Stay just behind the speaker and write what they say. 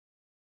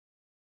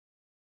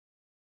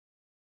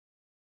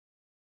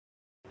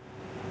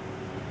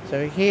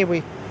So here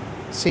we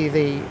see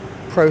the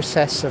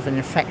process of an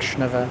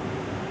infection of a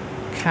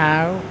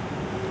cow.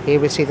 Here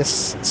we see the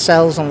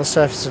cells on the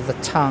surface of the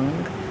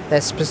tongue.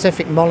 There's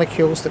specific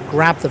molecules that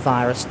grab the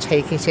virus,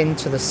 take it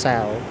into the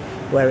cell,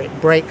 where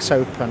it breaks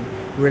open,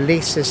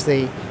 releases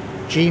the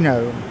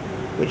genome,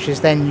 which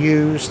is then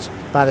used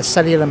by the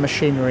cellular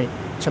machinery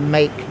to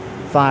make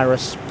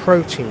virus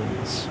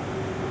proteins.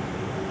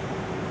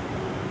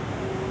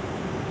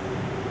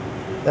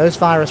 Those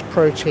virus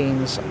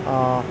proteins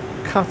are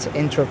cut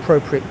into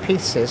appropriate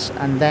pieces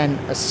and then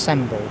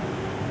assembled.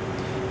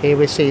 Here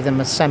we see them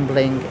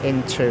assembling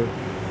into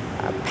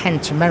a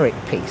pentameric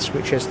piece,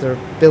 which is the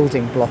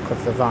building block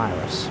of the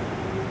virus.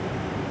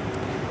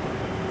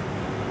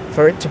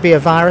 For it to be a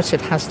virus,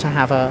 it has to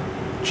have a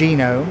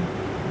genome,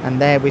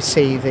 and there we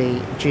see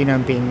the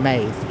genome being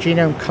made. The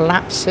genome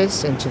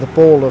collapses into the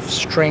ball of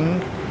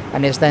string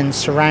and is then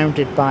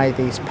surrounded by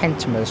these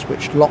pentamers,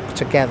 which lock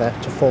together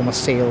to form a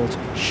sealed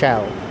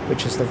shell,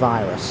 which is the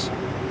virus.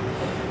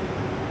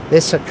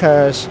 This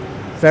occurs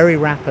very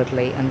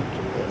rapidly, and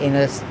in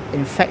an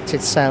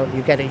infected cell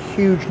you get a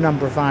huge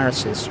number of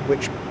viruses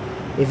which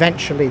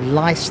eventually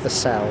lyse the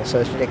cell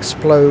so that it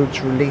explodes,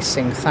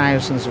 releasing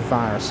thousands of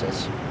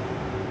viruses.